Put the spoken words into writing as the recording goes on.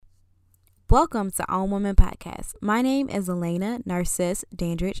Welcome to Own Woman Podcast. My name is Elena Narcisse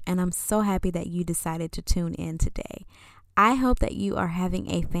Dandridge, and I'm so happy that you decided to tune in today. I hope that you are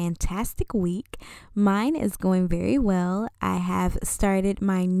having a fantastic week. Mine is going very well. I have started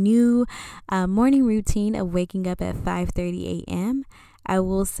my new morning routine of waking up at 5:30 a.m. I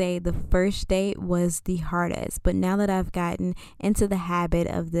will say the first day was the hardest, but now that I've gotten into the habit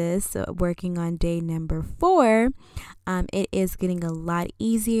of this, working on day number 4, it is getting a lot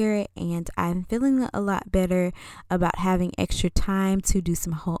easier, and I'm feeling a lot better about having extra time to do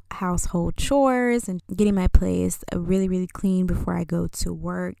some household chores and getting my place really clean before I go to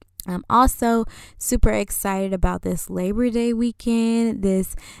work. I'm also super excited about this Labor Day weekend,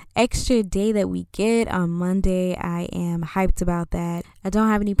 this extra day that we get on Monday. I am hyped about that. I don't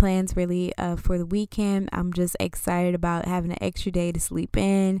have any plans really for the weekend. I'm just excited about having an extra day to sleep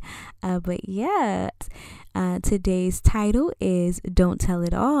in. But yeah, today's title is Don't Tell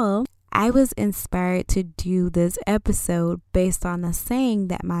It All. I was inspired to do this episode based on a saying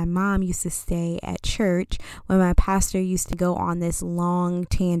that my mom used to say at church when my pastor used to go on this long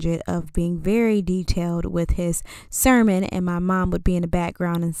tangent of being very detailed with his sermon, and my mom would be in the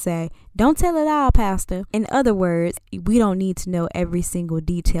background and say, "Don't tell it all, Pastor." In other words, we don't need to know every single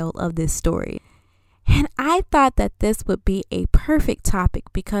detail of this story. And I thought that this would be a perfect topic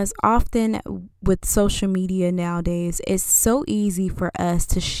because often with social media nowadays, it's so easy for us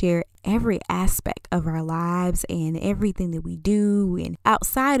to share every aspect of our lives and everything that we do. And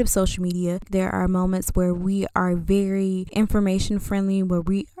outside of social media, there are moments where we are very information friendly, where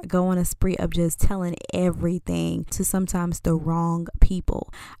we go on a spree of just telling everything to sometimes the wrong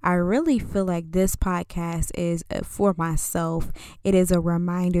people. I really feel like this podcast is for myself. It is a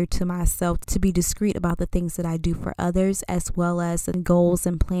reminder to myself to be discreet about the things that I do for others, as well as the goals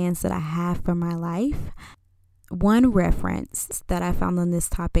and plans that I have for my life. One reference that I found on this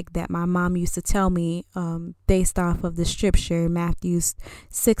topic that my mom used to tell me based off of the scripture, Matthew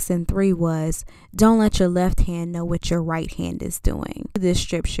 6:3, was, "Don't let your left hand know what your right hand is doing." This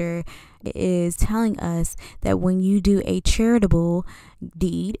scripture is telling us that when you do a charitable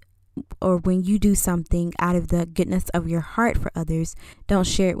deed, or when you do something out of the goodness of your heart for others, don't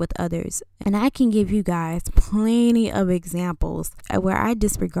share it with others. And I can give you guys plenty of examples where I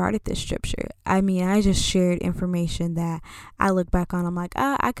disregarded this scripture. I just shared information that I look back on, I'm like,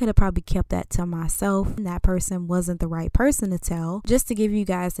 I could have probably kept that to myself, and that person wasn't the right person to tell. Just to give you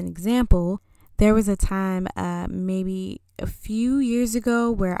guys an example, there was a time maybe a few years ago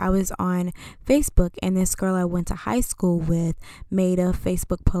where I was on Facebook, and this girl I went to high school with made a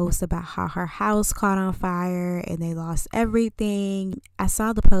Facebook post about how her house caught on fire and they lost everything. I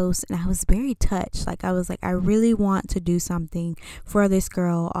saw the post and I was very touched. I really want to do something for this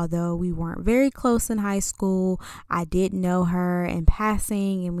girl. Although we weren't very close in high school, I did know her in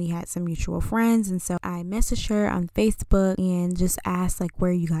passing and we had some mutual friends. And so I messaged her on Facebook and just asked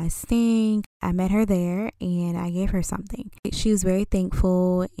where you guys staying. I met her there and I gave her something. She was very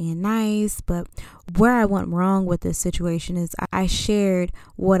thankful and nice, but where I went wrong with this situation is I shared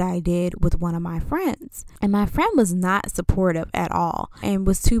what I did with one of my friends, and my friend was not supportive at all and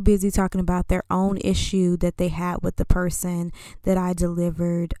was too busy talking about their own issue that they had with the person that I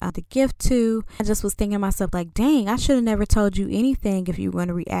delivered the gift to. I just was thinking to myself, dang, I should have never told you anything if you were going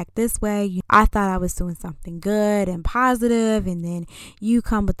to react this way. I thought I was doing something good and positive, and then you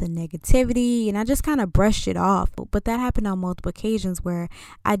come with the negativity, and I just kind of brushed it off. But that happened on multiple occasions where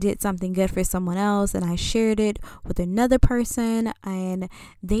I did something good for someone else and I shared it with another person, and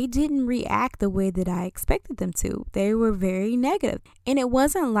they didn't react the way that I expected them to. They were very negative, and it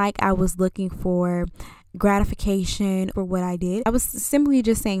wasn't like I was looking for gratification for what I did. I was simply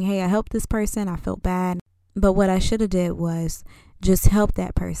just saying, hey, I helped this person, I felt bad. But what I should have did was just help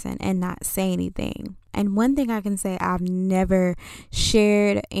that person and not say anything. And one thing I can say, I've never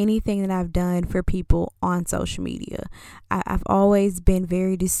shared anything that I've done for people on social media. I've always been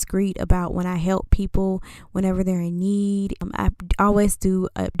very discreet about when I help people whenever they're in need. I always do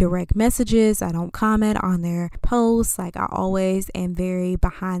direct messages. I don't comment on their posts. I always am very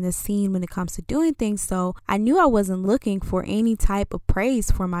behind the scene when it comes to doing things. So I knew I wasn't looking for any type of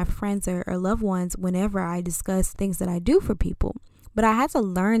praise for my friends or loved ones whenever I discuss things that I do for people. But I had to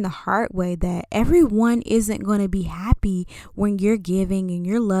learn the hard way that everyone isn't going to be happy happy when you're giving and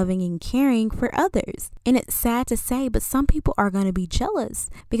you're loving and caring for others. And it's sad to say, but some people are going to be jealous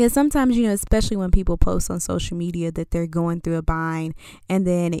because sometimes, especially when people post on social media that they're going through a bind and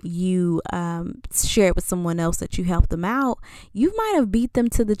then you share it with someone else that you helped them out, you might have beat them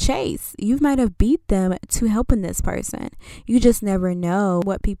to the chase. You might have beat them to helping this person. You just never know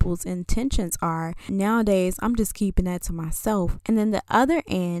what people's intentions are. Nowadays, I'm just keeping that to myself. And then the other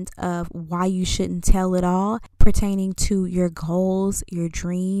end of why you shouldn't tell it all pertaining to your goals, your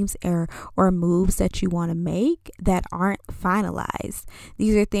dreams, or moves that you want to make that aren't finalized.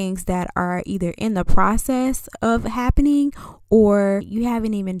 These are things that are either in the process of happening or you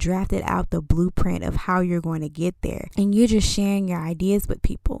haven't even drafted out the blueprint of how you're going to get there. And you're just sharing your ideas with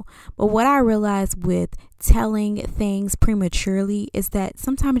people. But what I realized with telling things prematurely is that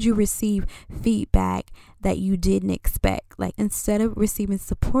sometimes you receive feedback that you didn't expect. Like instead of receiving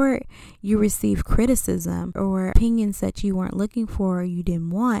support, you receive criticism or opinions that you weren't looking for or you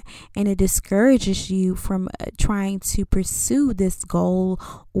didn't want. And it discourages you from trying to pursue this goal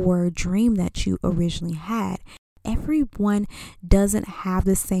or dream that you originally had. Everyone doesn't have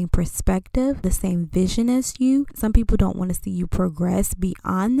the same perspective, the same vision as you. Some people don't want to see you progress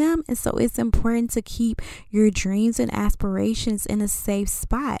beyond them. And so it's important to keep your dreams and aspirations in a safe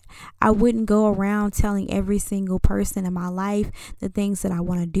spot. I wouldn't go around telling every single person in my life the things that I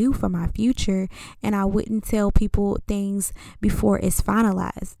want to do for my future. And I wouldn't tell people things before it's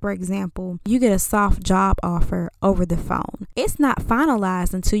finalized. For example, you get a soft job offer over the phone. It's not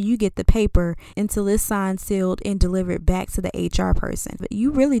finalized until you get the paper, until it's signed, sealed, and delivered back to the HR person. But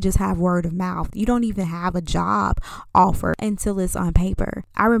you really just have word of mouth. You don't even have a job offer until it's on paper.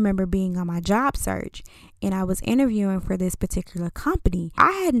 I remember being on my job search and I was interviewing for this particular company.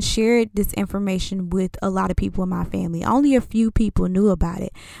 I hadn't shared this information with a lot of people in my family. Only a few people knew about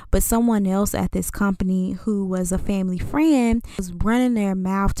it. But someone else at this company who was a family friend was running their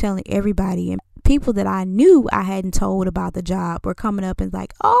mouth telling everybody. And people that I knew I hadn't told about the job were coming up and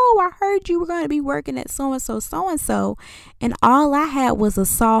like, oh, I heard you were going to be working at so-and-so. And all I had was a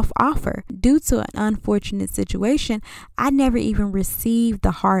soft offer. Due to an unfortunate situation, I never even received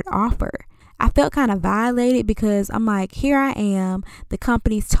the hard offer. I felt kind of violated because I'm like, here I am. The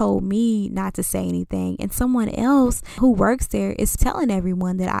company's told me not to say anything. And someone else who works there is telling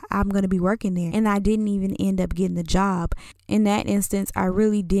everyone that I'm going to be working there. And I didn't even end up getting the job. In that instance, I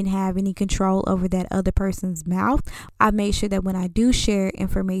really didn't have any control over that other person's mouth. I made sure that when I do share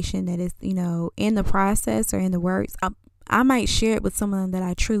information that is, in the process or in the works, I might share it with someone that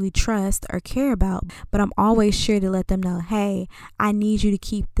I truly trust or care about, but I'm always sure to let them know, hey, I need you to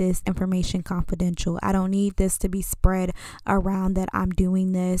keep this information confidential. I don't need this to be spread around that I'm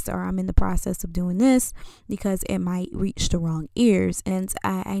doing this or I'm in the process of doing this because it might reach the wrong ears. And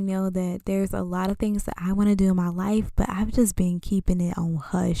I know that there's a lot of things that I want to do in my life, but I've just been keeping it on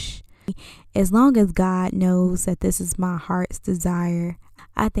hush. As long as God knows that this is my heart's desire,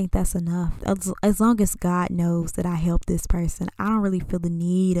 I think that's enough. As long as God knows that I helped this person, I don't really feel the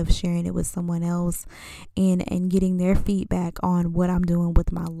need of sharing it with someone else and getting their feedback on what I'm doing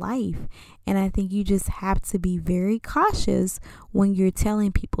with my life. And I think you just have to be very cautious when you're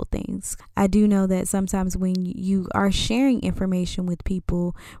telling people things. I do know that sometimes when you are sharing information with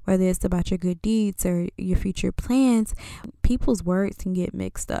people, whether it's about your good deeds or your future plans, people's words can get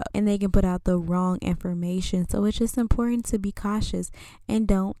mixed up and they can put out the wrong information. So it's just important to be cautious and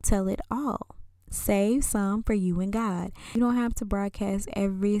don't tell it all. Save some for you and God. You don't have to broadcast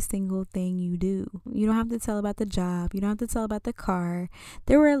every single thing you do. You don't have to tell about the job. You don't have to tell about the car,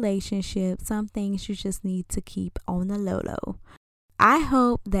 the relationship. Some things you just need to keep on the low. I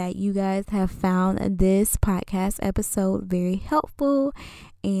hope that you guys have found this podcast episode very helpful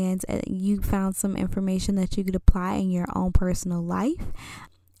and you found some information that you could apply in your own personal life.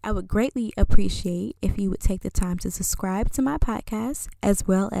 I would greatly appreciate if you would take the time to subscribe to my podcast as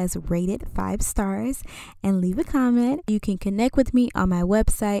well as rate it 5 stars and leave a comment. You can connect with me on my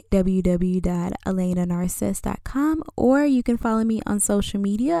website, www.elenanarciss.com, or you can follow me on social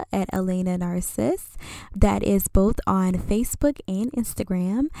media at Elena Narciss. That is both on Facebook and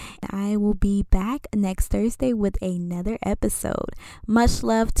Instagram. I will be back next Thursday with another episode. Much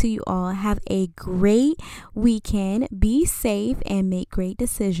love to you all. Have a great weekend. Be safe and make great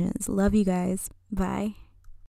decisions. Love you guys. Bye.